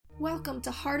Welcome to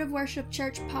Heart of Worship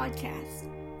Church Podcast.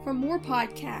 For more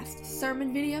podcasts,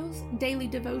 sermon videos, daily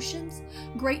devotions,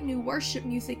 great new worship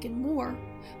music, and more,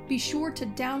 be sure to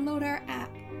download our app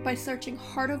by searching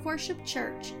Heart of Worship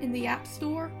Church in the App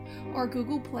Store or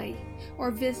Google Play,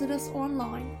 or visit us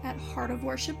online at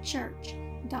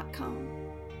heartofworshipchurch.com.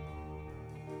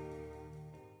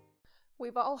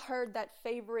 We've all heard that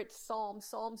favorite psalm,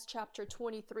 Psalms chapter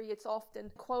 23. It's often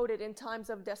quoted in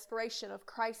times of desperation, of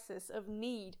crisis, of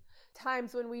need,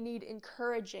 times when we need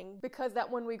encouraging, because that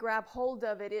when we grab hold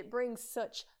of it, it brings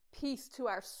such peace to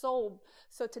our soul.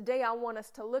 So today I want us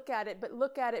to look at it, but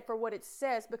look at it for what it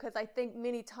says, because I think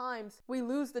many times we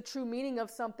lose the true meaning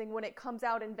of something when it comes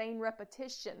out in vain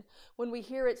repetition, when we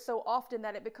hear it so often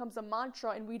that it becomes a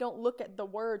mantra and we don't look at the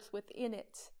words within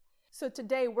it. So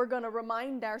today we're going to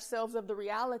remind ourselves of the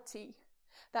reality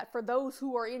that for those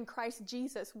who are in Christ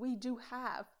Jesus, we do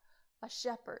have a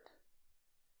shepherd.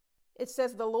 It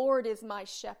says, "The Lord is my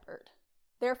shepherd.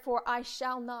 Therefore I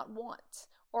shall not want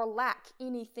or lack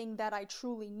anything that I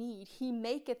truly need. He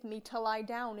maketh me to lie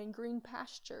down in green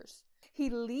pastures. He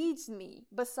leads me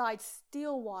beside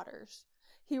still waters.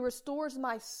 He restores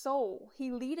my soul.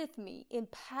 He leadeth me in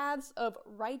paths of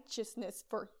righteousness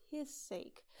for his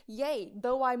sake. Yea,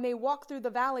 though I may walk through the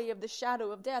valley of the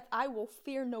shadow of death, I will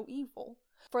fear no evil.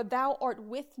 For thou art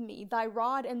with me, thy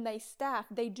rod and thy staff,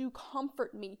 they do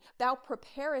comfort me. Thou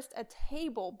preparest a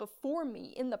table before me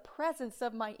in the presence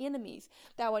of my enemies.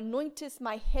 Thou anointest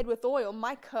my head with oil,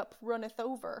 my cup runneth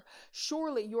over.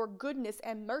 Surely your goodness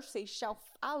and mercy shall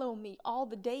follow me all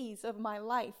the days of my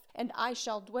life, and I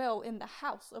shall dwell in the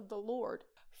house of the Lord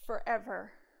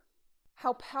forever."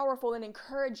 How powerful and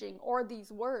encouraging are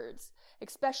these words,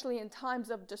 especially in times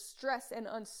of distress and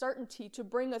uncertainty, to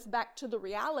bring us back to the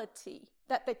reality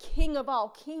that the King of all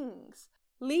kings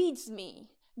leads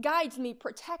me, guides me,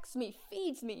 protects me,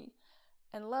 feeds me,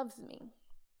 and loves me.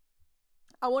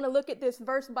 I want to look at this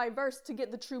verse by verse to get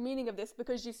the true meaning of this,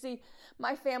 because you see,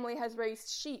 my family has raised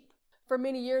sheep. For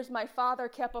many years, my father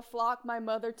kept a flock. My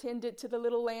mother tended to the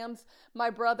little lambs. My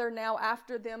brother, now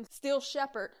after them, still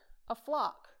shepherd a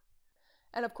flock.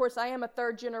 And of course, I am a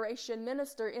third generation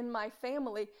minister in my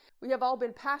family. We have all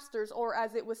been pastors, or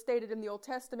as it was stated in the Old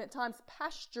Testament times,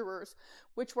 pasturers,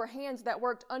 which were hands that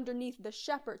worked underneath the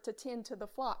shepherd to tend to the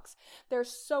flocks.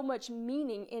 There's so much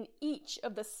meaning in each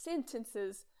of the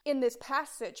sentences in this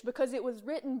passage, because it was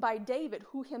written by David,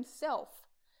 who himself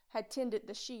had tended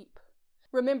the sheep.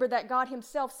 Remember that God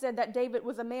himself said that David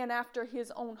was a man after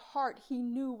his own heart. He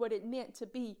knew what it meant to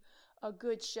be a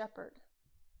good shepherd.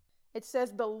 It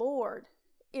says, "The Lord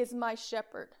is my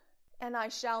shepherd, and I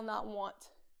shall not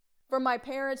want." For my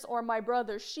parents or my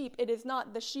brother's sheep, it is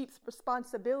not the sheep's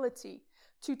responsibility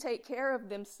to take care of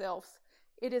themselves.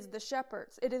 It is the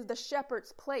shepherd's. It is the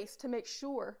shepherd's place to make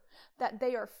sure that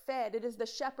they are fed. It is the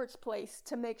shepherd's place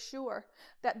to make sure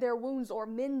that their wounds are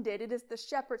mended. It is the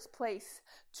shepherd's place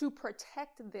to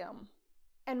protect them.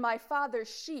 And my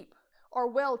father's sheep are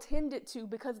well tended to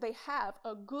because they have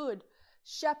a good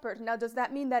shepherd. Now, does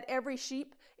that mean that every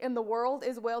sheep in the world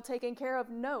is well taken care of?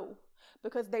 No,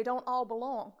 because they don't all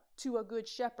belong to a good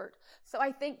shepherd. So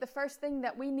I think the first thing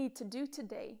that we need to do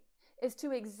today is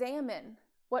to examine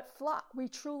what flock we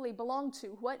truly belong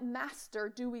to. What master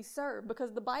do we serve?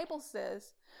 Because the Bible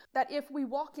says that if we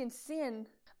walk in sin,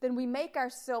 then we make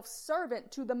ourselves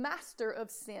servant to the master of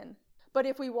sin. But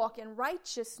if we walk in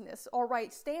righteousness or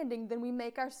right standing, then we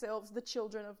make ourselves the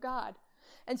children of God.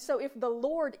 And so if the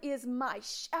Lord is my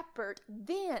shepherd,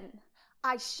 then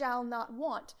I shall not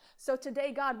want. So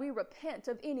today, God, we repent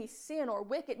of any sin or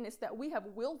wickedness that we have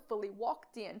willfully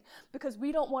walked in, because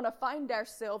we don't want to find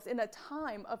ourselves in a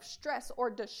time of stress or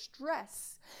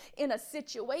distress, in a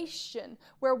situation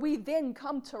where we then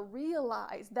come to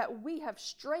realize that we have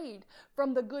strayed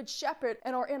from the good shepherd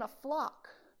and are in a flock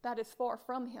that is far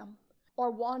from him,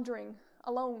 or wandering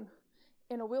alone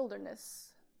in a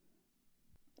wilderness.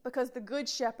 Because the good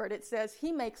shepherd, it says,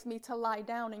 he makes me to lie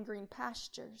down in green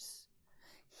pastures.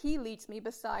 He leads me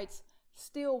beside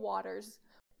still waters.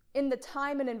 In the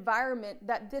time and environment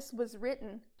that this was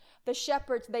written, the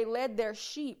shepherds, they led their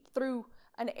sheep through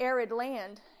an arid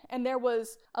land, and there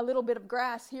was a little bit of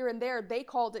grass here and there. They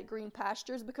called it green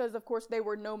pastures because, of course, they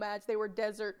were nomads. They were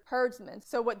desert herdsmen.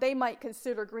 So what they might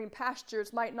consider green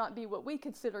pastures might not be what we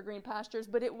consider green pastures,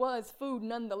 but it was food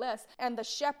nonetheless. And the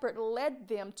shepherd led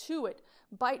them to it,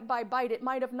 bite by bite. It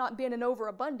might have not been an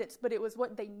overabundance, but it was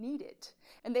what they needed.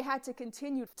 And they had to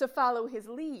continue to follow his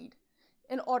lead.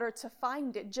 in order to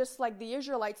find it, just like the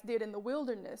Israelites did in the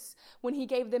wilderness. When he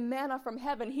gave them manna from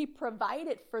heaven, he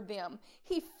provided for them.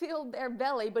 He filled their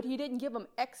belly, but he didn't give them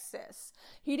excess.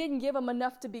 He didn't give them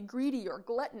enough to be greedy or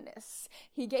gluttonous.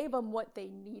 He gave them what they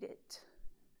needed.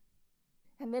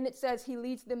 And then it says he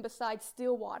leads them beside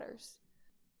still waters.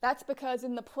 That's because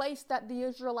in the place that the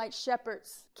Israelite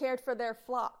shepherds cared for their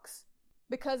flocks,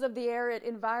 because of the arid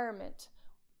environment,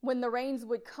 when the rains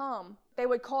would come, they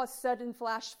would cause sudden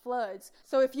flash floods.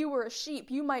 So if you were a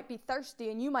sheep, you might be thirsty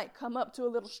and you might come up to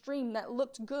a little stream that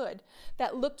looked good,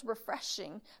 that looked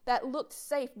refreshing, that looked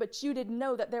safe, but you didn't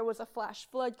know that there was a flash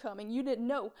flood coming. You didn't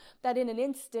know that in an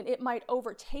instant it might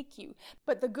overtake you.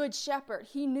 But the good shepherd,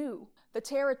 he knew the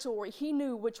territory. He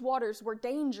knew which waters were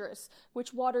dangerous,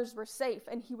 which waters were safe,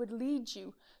 and he would lead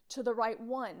you to the right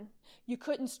one. You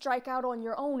couldn't strike out on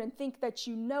your own and think that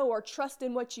you know or trust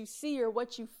in what you see or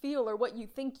what you feel or what you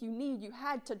think you need. You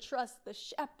had to trust the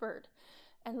shepherd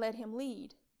and let him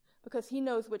lead, because he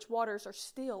knows which waters are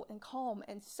still and calm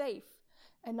and safe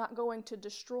and not going to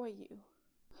destroy you.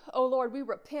 Oh Lord, we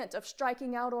repent of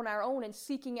striking out on our own and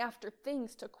seeking after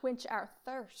things to quench our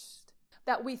thirst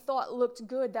that we thought looked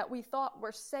good, that we thought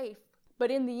were safe. But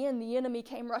in the end, the enemy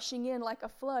came rushing in like a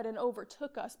flood and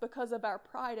overtook us because of our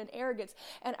pride and arrogance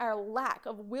and our lack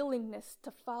of willingness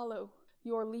to follow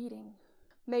your leading.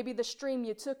 Maybe the stream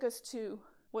you took us to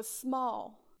was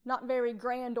small, not very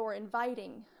grand or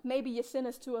inviting. Maybe you sent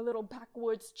us to a little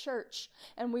backwoods church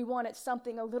and we wanted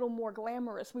something a little more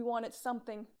glamorous. We wanted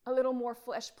something a little more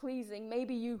flesh-pleasing.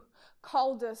 Maybe you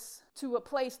called us to a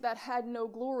place that had no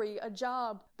glory, a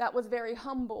job that was very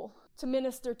humble, to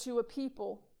minister to a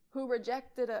people who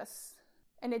rejected us,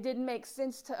 and it didn't make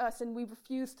sense to us, and we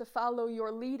refused to follow your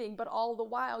leading, but all the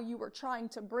while you were trying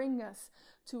to bring us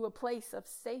to a place of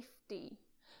safety,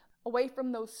 away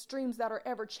from those streams that are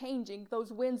ever changing,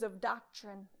 those winds of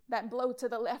doctrine that blow to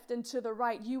the left and to the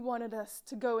right. You wanted us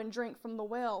to go and drink from the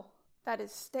well that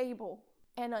is stable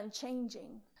and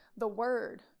unchanging, the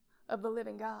word of the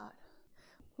living God.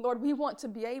 Lord, we want to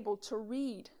be able to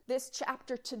read this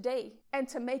chapter today and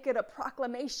to make it a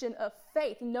proclamation of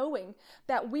faith, knowing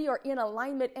that we are in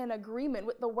alignment and agreement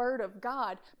with the word of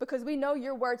God, because we know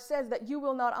your word says that you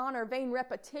will not honor vain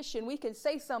repetition. We can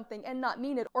say something and not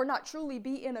mean it or not truly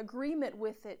be in agreement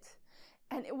with it,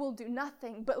 and it will do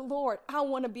nothing. But Lord, I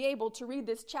want to be able to read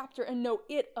this chapter and know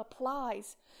it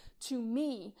applies to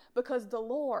me, because the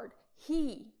Lord,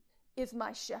 he is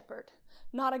my shepherd,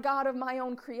 not a God of my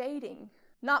own creating,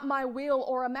 not my will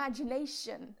or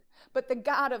imagination, but the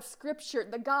God of Scripture,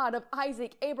 the God of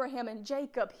Isaac, Abraham, and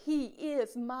Jacob. He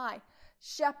is my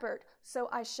shepherd, so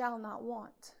I shall not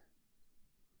want.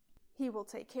 He will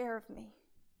take care of me.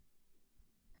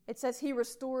 It says he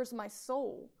restores my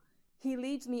soul. He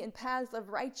leads me in paths of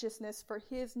righteousness for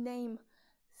his name's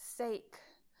sake.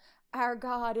 Our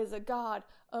God is a God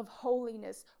of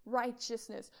holiness,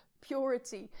 righteousness,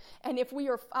 purity. And if we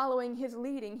are following his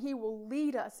leading, he will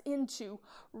lead us into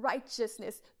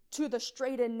righteousness, to the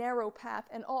straight and narrow path,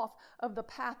 and off of the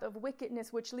path of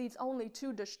wickedness, which leads only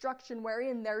to destruction,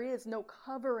 wherein there is no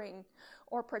covering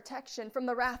or protection from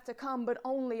the wrath to come, but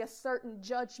only a certain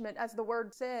judgment, as the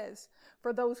word says,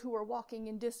 for those who are walking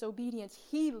in disobedience.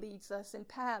 He leads us in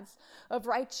paths of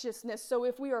righteousness. So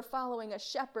if we are following a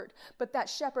shepherd, but that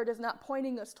shepherd is not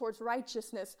pointing us towards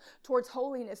righteousness, towards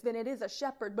holiness, then it is a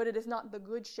shepherd, but it is not the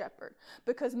good shepherd.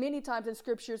 Because many times in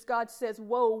scriptures, God says,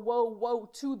 woe, woe, woe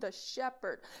to the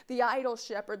shepherd, the idle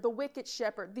shepherd, the wicked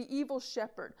shepherd, the evil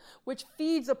shepherd, which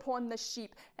feeds upon the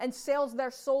sheep and sells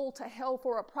their soul to hell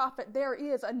for a profit. There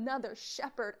is another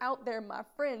shepherd out there, my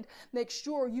friend. Make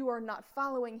sure you are not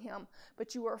following him,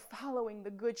 but you are following the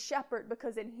good shepherd,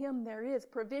 because in him there is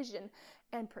provision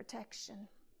and protection.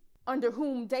 Under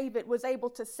whom David was able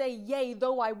to say, yea,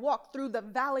 though I walk through the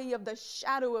valley of the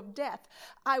shadow of death,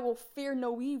 I will fear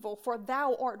no evil, for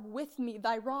thou art with me,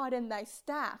 thy rod and thy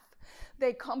staff,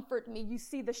 they comfort me. You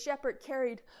see, the shepherd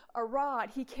carried a rod.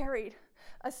 He carried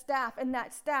a staff, and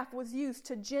that staff was used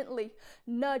to gently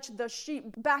nudge the sheep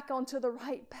back onto the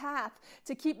right path,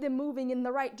 to keep them moving in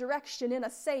the right direction, in a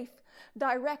safe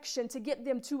direction, to get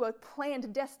them to a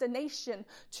planned destination,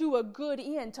 to a good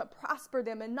end, to prosper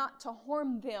them and not to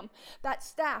harm them. That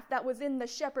staff that was in the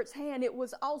shepherd's hand, it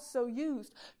was also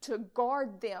used to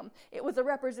guard them. It was a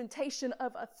representation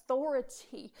of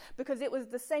authority, because it was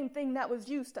the same thing that was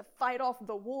used to fight off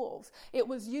the wolves. It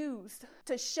was used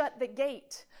to shut the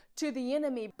gate to the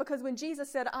enemy, because when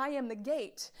Jesus said, I am the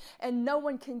gate, and no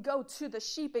one can go to the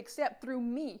sheep except through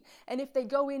me, and if they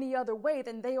go any other way,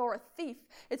 then they are a thief.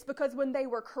 It's because when they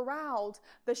were corralled,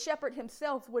 the shepherd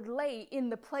himself would lay in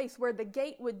the place where the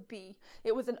gate would be.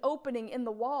 It was an opening in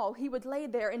the wall. He would lay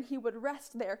there and he would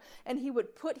rest there, and he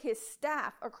would put his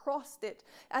staff across it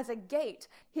as a gate.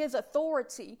 His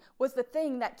authority was the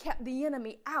thing that kept the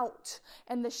enemy out,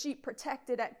 and the sheep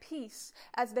protected at peace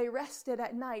as they rested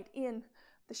at night in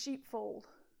the sheepfold.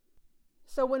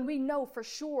 So when we know for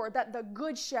sure that the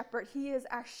good shepherd, he is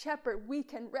our shepherd, we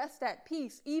can rest at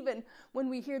peace even when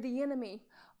we hear the enemy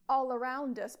all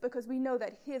around us, because we know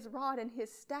that his rod and his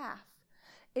staff,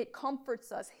 it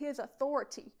comforts us. His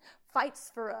authority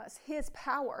fights for us. His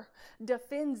power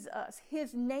defends us.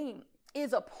 His name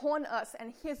is upon us,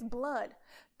 and his blood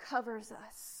covers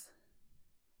us.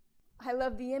 I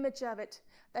love the image of it,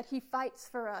 that he fights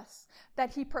for us,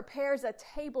 that he prepares a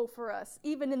table for us,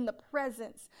 even in the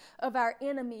presence of our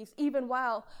enemies, even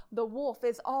while the wolf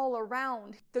is all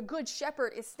around. The good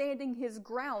shepherd is standing his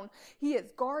ground. He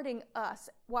is guarding us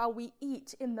while we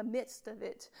eat in the midst of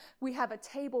it. We have a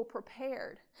table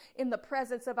prepared in the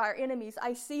presence of our enemies.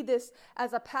 I see this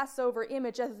as a Passover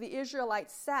image, as the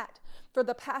Israelites sat for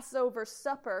the Passover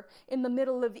supper in the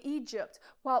middle of Egypt,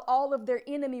 while all of their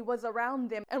enemy was around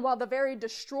them, and while the very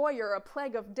destroyer, a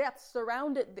plague of death,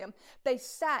 surrounded them. They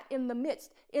sat in the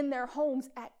midst, in their homes,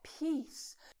 at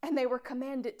peace, and they were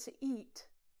commanded to eat,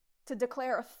 to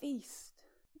declare a feast,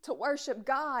 to worship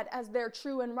God as their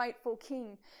true and rightful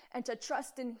King, and to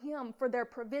trust in him for their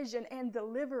provision and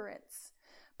deliverance,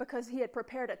 because he had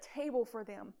prepared a table for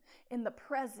them in the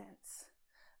presence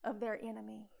of their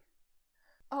enemy.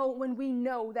 Oh, when we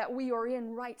know that we are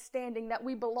in right standing, that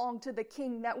we belong to the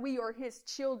King, that we are his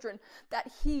children, that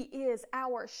he is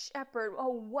our shepherd,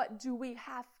 oh, what do we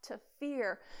have to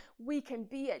fear? We can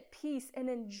be at peace and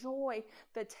enjoy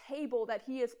the table that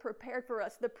he has prepared for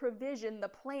us, the provision, the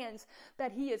plans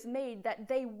that he has made, that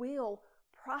they will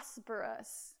prosper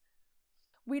us.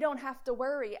 We don't have to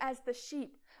worry as the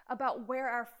sheep about where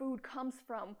our food comes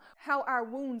from, how our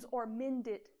wounds are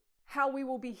mended, how we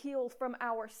will be healed from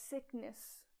our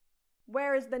sickness.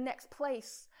 Where is the next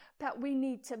place that we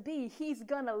need to be? He's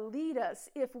gonna lead us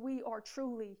if we are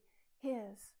truly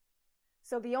his.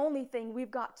 So the only thing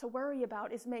we've got to worry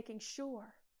about is making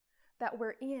sure that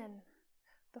we're in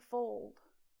the fold,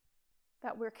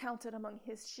 that we're counted among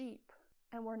his sheep,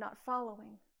 and we're not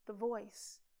following the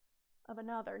voice of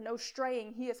another. No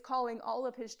straying. He is calling all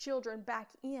of his children back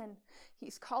in.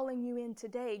 He's calling you in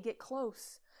today. Get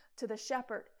close to the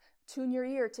shepherd. Tune your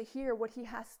ear to hear what he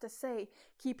has to say.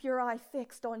 Keep your eye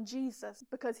fixed on Jesus,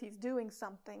 because he's doing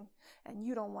something and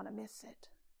you don't want to miss it.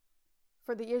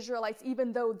 For the Israelites,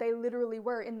 even though they literally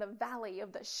were in the valley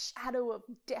of the shadow of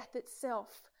death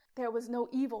itself, there was no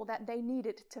evil that they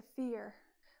needed to fear.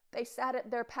 They sat at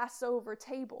their Passover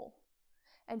table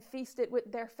and feasted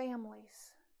with their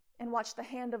families and watched the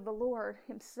hand of the Lord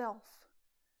himself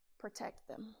protect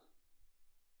them.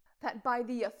 That by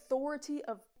the authority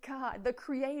of God, the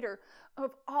creator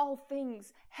of all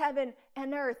things, heaven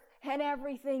and earth and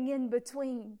everything in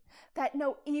between, that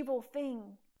no evil thing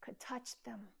could touch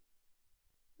them.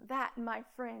 That, my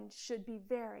friend, should be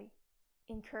very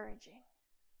encouraging.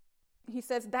 He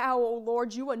says, Thou, O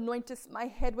Lord, you anointest my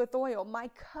head with oil. My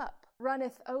cup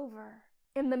runneth over.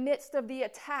 In the midst of the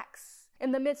attacks,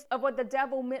 in the midst of what the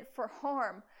devil meant for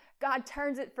harm, God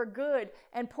turns it for good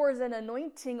and pours an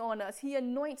anointing on us. He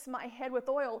anoints my head with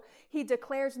oil. He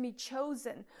declares me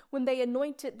chosen. When they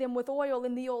anointed them with oil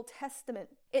in the Old Testament,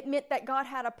 it meant that God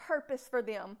had a purpose for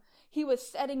them. He was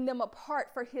setting them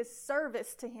apart for his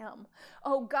service to him.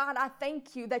 Oh God, I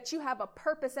thank you that you have a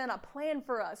purpose and a plan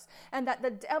for us, and that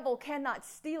the devil cannot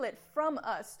steal it from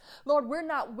us. Lord, we're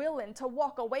not willing to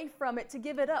walk away from it, to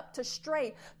give it up, to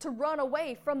stray, to run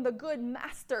away from the good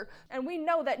master. And we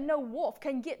know that no wolf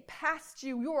can get past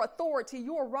you. Your authority,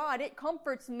 your rod, it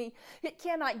comforts me. It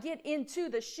cannot get into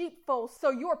the sheepfold. So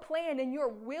your plan and your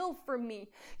will for me,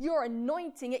 your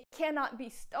anointing, it cannot be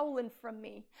stolen from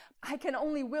me. I can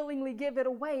only willingly give it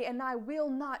away, and I will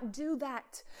not do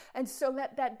that. And so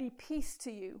let that be peace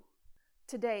to you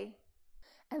today.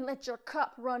 And let your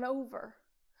cup run over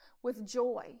with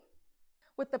joy,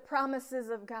 with the promises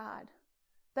of God,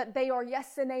 that they are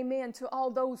yes and amen to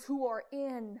all those who are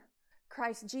in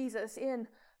Christ Jesus, in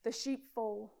the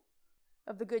sheepfold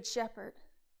of the Good Shepherd.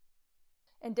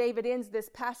 And David ends this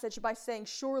passage by saying,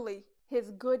 surely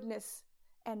his goodness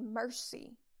and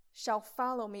mercy shall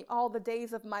follow me all the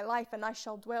days of my life, and I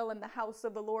shall dwell in the house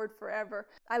of the Lord forever.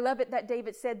 I love it that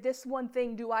David said, this one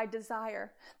thing do I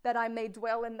desire, that I may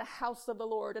dwell in the house of the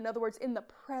Lord. In other words, in the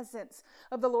presence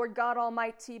of the Lord God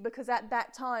Almighty, because at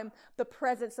that time, the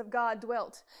presence of God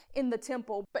dwelt in the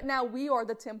temple. But now we are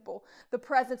the temple. The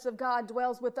presence of God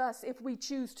dwells with us if we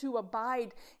choose to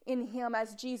abide in Him.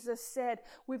 As Jesus said,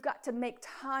 we've got to make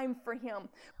time for Him.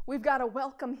 We've got to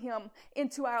welcome Him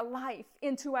into our life,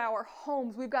 into our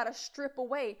homes. We've got to strip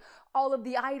away all of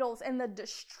the idols and the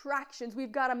distractions.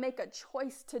 We've got to make a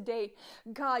choice today.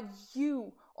 God,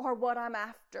 you are what I'm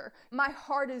after. My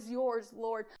heart is yours,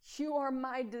 Lord. You are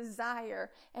my desire,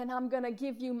 and I'm going to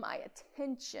give you my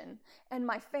attention and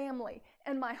my family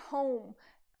and my home.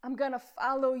 I'm going to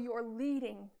follow your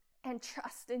leading and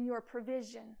trust in your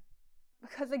provision.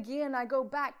 Because again, I go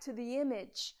back to the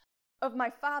image of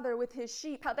my Father with His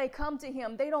sheep, how they come to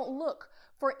Him. They don't look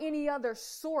for any other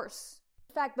source.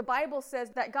 In fact, the Bible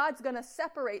says that God's going to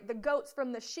separate the goats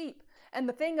from the sheep. And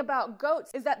the thing about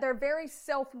goats is that they're very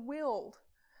self-willed.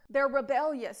 They're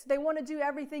rebellious. They want to do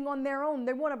everything on their own.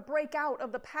 They want to break out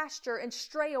of the pasture and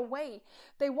stray away.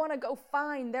 They want to go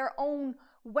find their own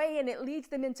way, and it leads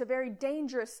them into very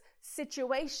dangerous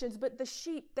situations. But the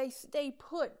sheep, they stay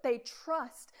put. They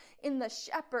trust in the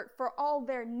shepherd for all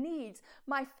their needs.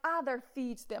 My Father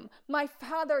feeds them. My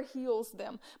Father heals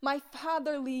them. My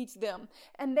Father leads them.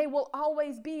 And they will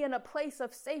always be in a place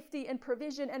of safety and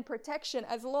provision and protection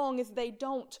as long as they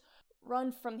don't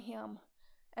run from Him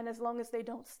and as long as they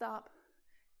don't stop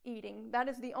eating. That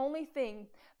is the only thing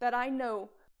that I know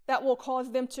that will cause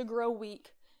them to grow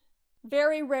weak.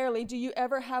 Very rarely do you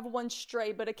ever have one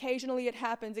stray, but occasionally it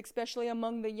happens, especially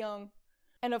among the young.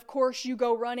 And of course, you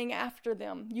go running after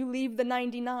them. You leave the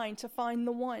 99 to find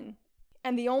the one.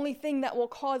 And the only thing that will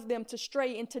cause them to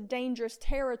stray into dangerous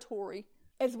territory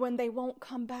is when they won't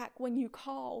come back when you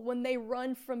call, when they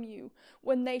run from you,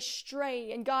 when they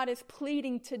stray. And God is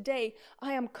pleading today,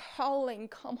 I am calling,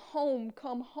 come home,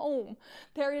 come home.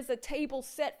 There is a table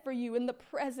set for you in the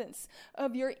presence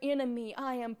of your enemy.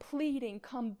 I am pleading,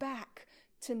 come back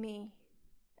to me.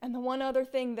 And the one other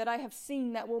thing that I have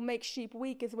seen that will make sheep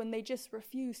weak is when they just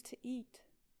refuse to eat.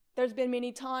 There's been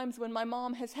many times when my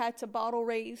mom has had to bottle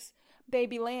raise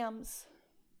baby lambs.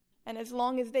 And as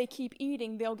long as they keep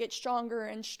eating, they'll get stronger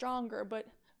and stronger. But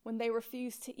when they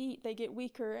refuse to eat, they get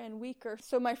weaker and weaker.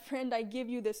 So my friend, I give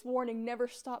you this warning, never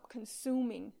stop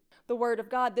consuming the Word of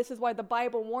God. This is why the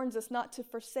Bible warns us not to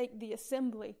forsake the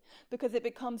assembly, because it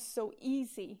becomes so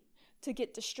easy to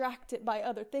get distracted by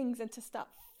other things and to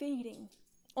stop feeding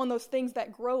on those things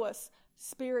that grow us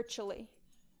spiritually.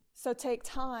 So take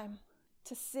time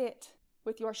to sit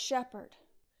with your shepherd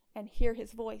and hear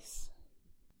his voice.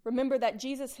 Remember that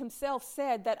Jesus himself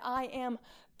said that I am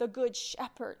the good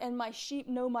shepherd, and my sheep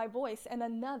know my voice, and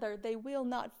another they will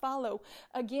not follow.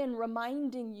 Again,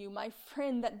 reminding you, my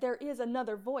friend, that there is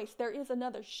another voice, there is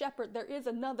another shepherd, there is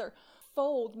another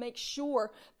fold. Make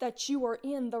sure that you are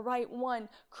in the right one.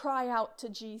 Cry out to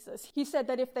Jesus. He said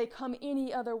that if they come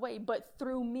any other way but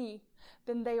through me,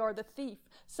 then they are the thief.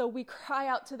 So we cry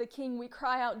out to the King. We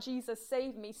cry out, Jesus,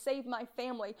 save me, save my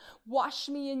family. Wash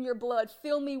me in your blood.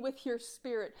 Fill me with your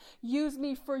Spirit. Use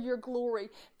me for your glory.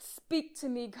 Speak to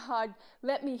me, God.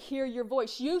 Let me hear your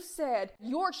voice. You said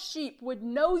your sheep would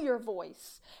know your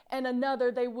voice, and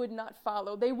another they would not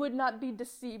follow. They would not be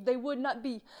deceived. They would not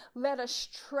be led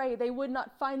astray. They would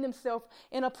not find themselves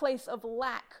in a place of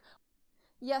lack.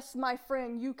 Yes, my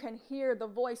friend, you can hear the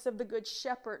voice of the Good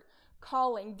Shepherd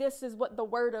calling. This is what the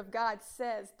Word of God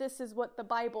says. This is what the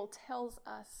Bible tells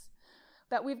us.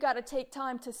 That we've got to take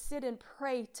time to sit and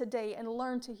pray today and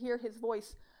learn to hear his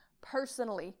voice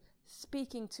personally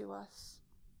speaking to us.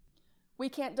 We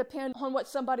can't depend on what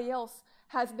somebody else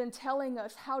has been telling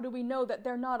us. How do we know that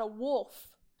they're not a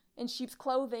wolf in sheep's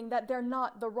clothing, that they're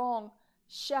not the wrong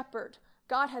shepherd?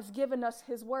 God has given us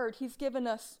his word. He's given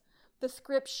us the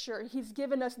scripture. He's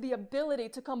given us the ability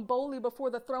to come boldly before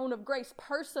the throne of grace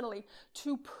personally,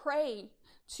 to pray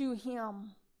to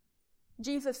him.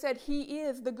 Jesus said he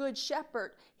is the good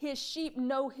shepherd. His sheep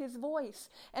know his voice,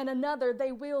 and another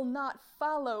they will not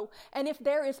follow. And if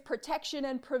there is protection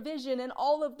and provision in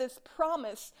all of this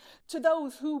promise to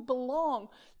those who belong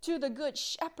to the good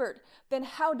shepherd, then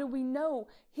how do we know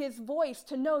his voice,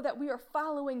 to know that we are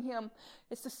following him?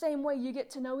 It's the same way you get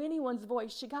to know anyone's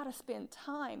voice. You got to spend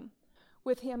time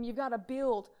with him. You've got to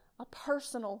build a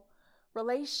personal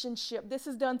relationship. This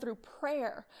is done through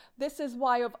prayer. This is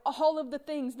why of all of the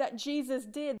things that Jesus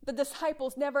did, the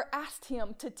disciples never asked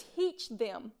him to teach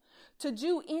them to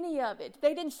do any of it.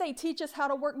 They didn't say, teach us how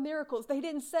to work miracles. They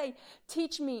didn't say,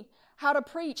 teach me how to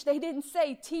preach. They didn't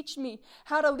say, teach me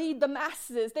how to lead the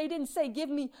masses. They didn't say, give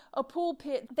me a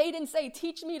pulpit. They didn't say,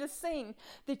 teach me to sing.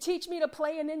 They teach me to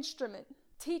play an instrument.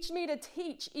 Teach me to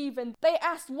teach even. They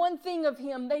asked one thing of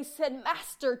him. They said,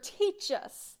 Master, teach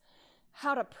us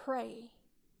how to pray.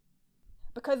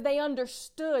 Because they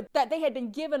understood that they had been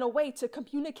given a way to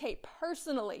communicate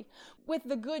personally with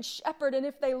the Good Shepherd. And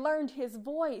if they learned his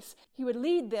voice, he would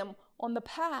lead them on the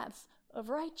paths of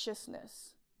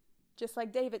righteousness. Just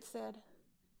like David said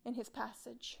in his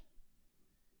passage.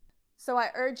 So I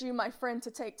urge you, my friend, to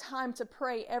take time to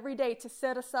pray every day, to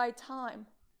set aside time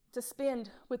to spend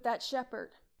with that shepherd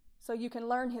so you can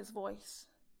learn his voice.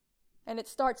 And it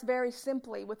starts very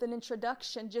simply with an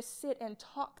introduction. Just sit and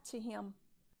talk to him.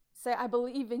 Say, I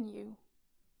believe in you.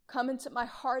 Come into my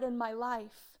heart and my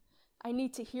life. I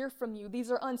need to hear from you. These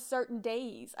are uncertain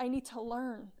days. I need to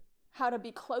learn how to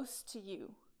be close to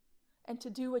you and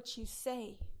to do what you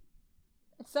say.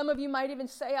 And some of you might even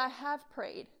say, I have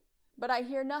prayed, but I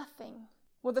hear nothing.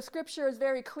 Well, the scripture is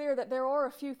very clear that there are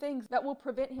a few things that will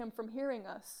prevent him from hearing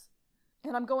us.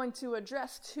 And I'm going to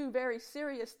address two very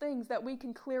serious things that we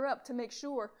can clear up to make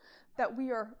sure that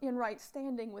we are in right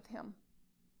standing with him.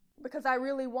 Because I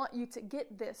really want you to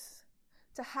get this,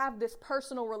 to have this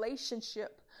personal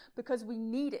relationship, because we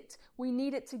need it. We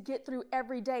need it to get through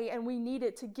every day, and we need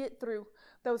it to get through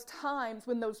those times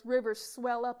when those rivers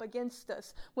swell up against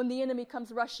us, when the enemy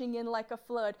comes rushing in like a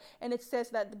flood. And it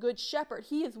says that the Good Shepherd,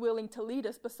 he is willing to lead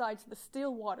us besides the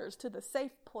still waters to the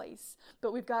safe place.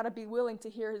 But we've got to be willing to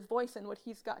hear his voice and what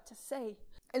he's got to say.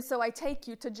 And so I take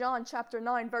you to John chapter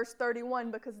 9, verse 31,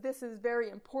 because this is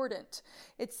very important.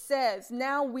 It says,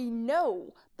 now we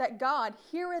know that God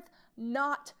heareth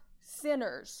not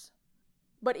sinners.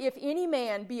 But if any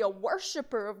man be a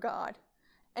worshiper of God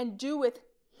and doeth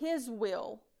his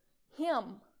will,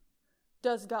 him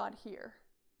does God hear.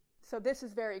 So this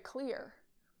is very clear.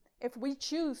 If we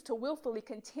choose to willfully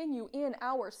continue in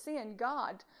our sin,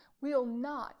 God will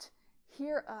not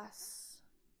hear us.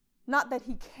 Not that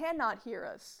he cannot hear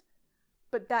us,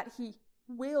 but that he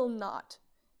will not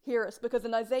hear us. Because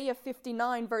in Isaiah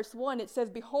 59 verse 1, it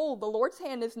says, behold, the Lord's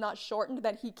hand is not shortened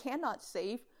that he cannot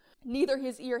save, neither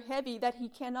his ear heavy that he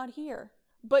cannot hear.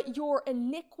 But your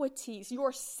iniquities,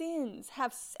 your sins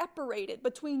have separated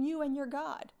between you and your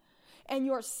God. And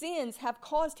your sins have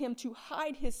caused him to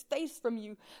hide his face from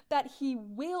you, that he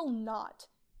will not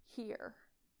hear.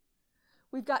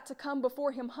 We've got to come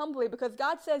before him humbly, because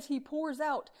God says he pours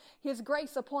out his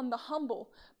grace upon the humble,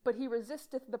 but he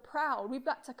resisteth the proud. We've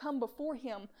got to come before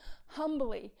him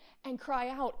humbly and cry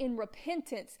out in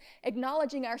repentance,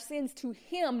 acknowledging our sins to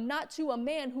him, not to a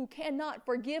man who cannot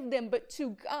forgive them, but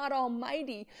to God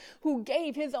Almighty, who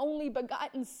gave his only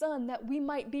begotten Son that we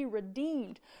might be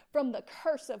redeemed from the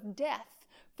curse of death,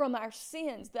 from our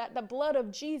sins, that the blood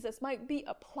of Jesus might be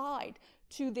applied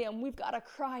to them. We've got to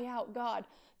cry out, God,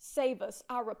 save us.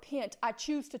 I repent. I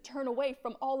choose to turn away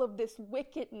from all of this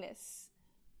wickedness.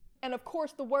 And of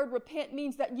course, the word repent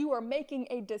means that you are making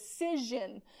a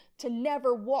decision to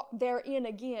never walk therein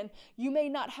again. You may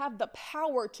not have the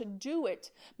power to do it.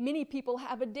 Many people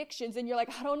have addictions and you're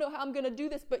like, I don't know how I'm going to do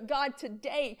this, but God,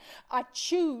 today I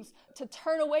choose to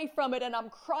turn away from it, and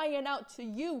I'm crying out to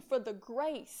you for the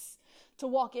grace to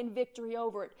walk in victory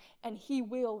over it, and he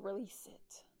will release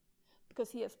it because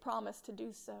he has promised to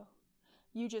do so.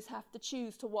 You just have to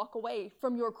choose to walk away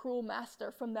from your cruel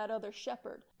master, from that other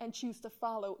shepherd, and choose to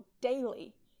follow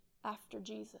daily after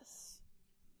Jesus.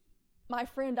 My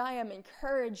friend, I am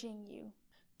encouraging you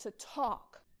to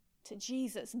talk to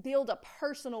Jesus. Build a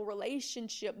personal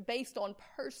relationship based on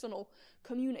personal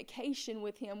communication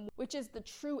with him, which is the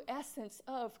true essence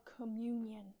of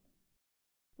communion.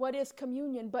 What is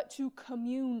communion but to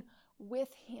commune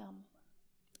with him?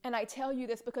 And I tell you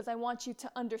this because I want you to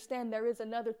understand there is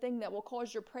another thing that will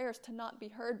cause your prayers to not be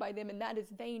heard by them, and that is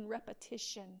vain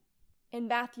repetition. In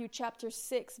Matthew chapter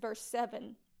 6, verse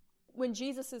 7, when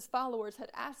Jesus' followers had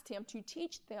asked him to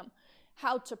teach them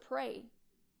how to pray,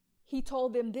 he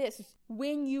told them this: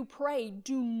 when you pray,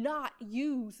 do not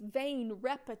use vain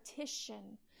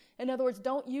repetition. In other words,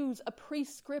 don't use a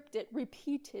prescripted,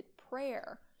 repeated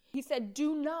prayer. He said,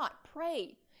 do not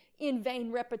pray in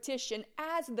vain repetition,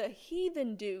 as the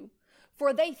heathen do,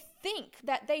 for they think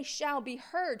that they shall be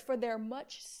heard for their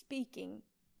much speaking.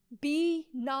 Be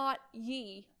not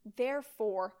ye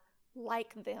therefore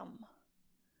like them,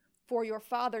 for your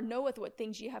Father knoweth what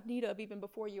things ye have need of even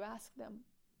before you ask them.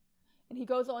 And he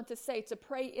goes on to say to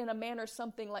pray in a manner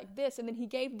something like this, and then he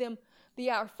gave them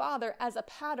the Our Father as a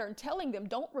pattern, telling them,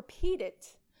 don't repeat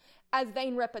it as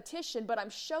vain repetition, but I'm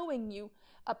showing you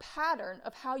a pattern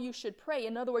of how you should pray.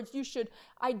 In other words, you should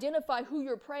identify who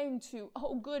you're praying to.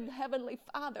 Oh, good Heavenly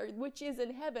Father, which is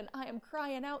in heaven, I am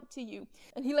crying out to you.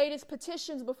 And he laid his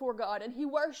petitions before God, and he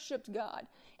worshiped God,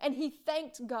 and he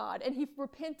thanked God, and he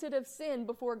repented of sin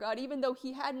before God. Even though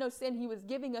he had no sin, he was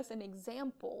giving us an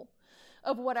example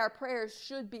of what our prayers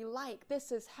should be like.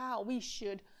 This is how we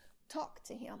should talk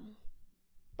to him.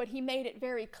 But he made it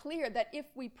very clear that if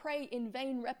we pray in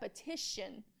vain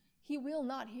repetition, he will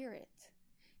not hear it.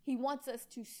 He wants us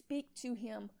to speak to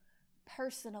him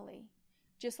personally,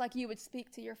 just like you would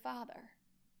speak to your father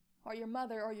or your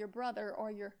mother or your brother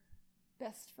or your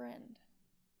best friend.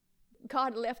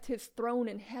 God left his throne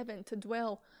in heaven to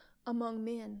dwell among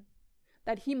men,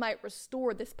 that he might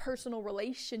restore this personal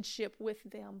relationship with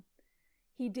them.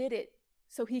 He did it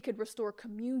so he could restore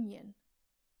communion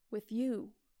with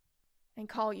you and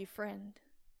call you friend.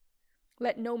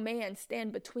 Let no man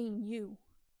stand between you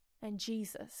and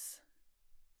Jesus.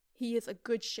 He is a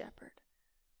good shepherd.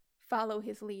 Follow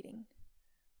his leading.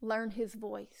 Learn his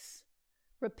voice.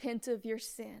 Repent of your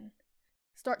sin.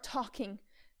 Start talking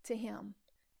to him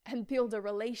and build a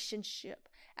relationship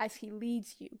as he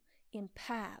leads you in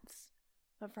paths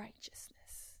of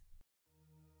righteousness.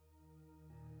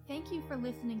 Thank you for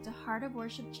listening to Heart of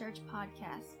Worship Church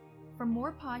podcast. For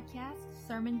more podcasts,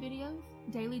 sermon videos,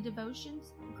 daily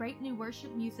devotions, great new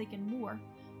worship music, and more,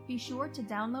 be sure to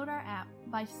download our app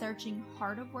by searching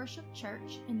Heart of Worship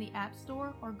Church in the App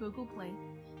Store or Google Play,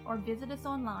 or visit us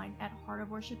online at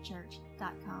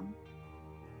heartofworshipchurch.com.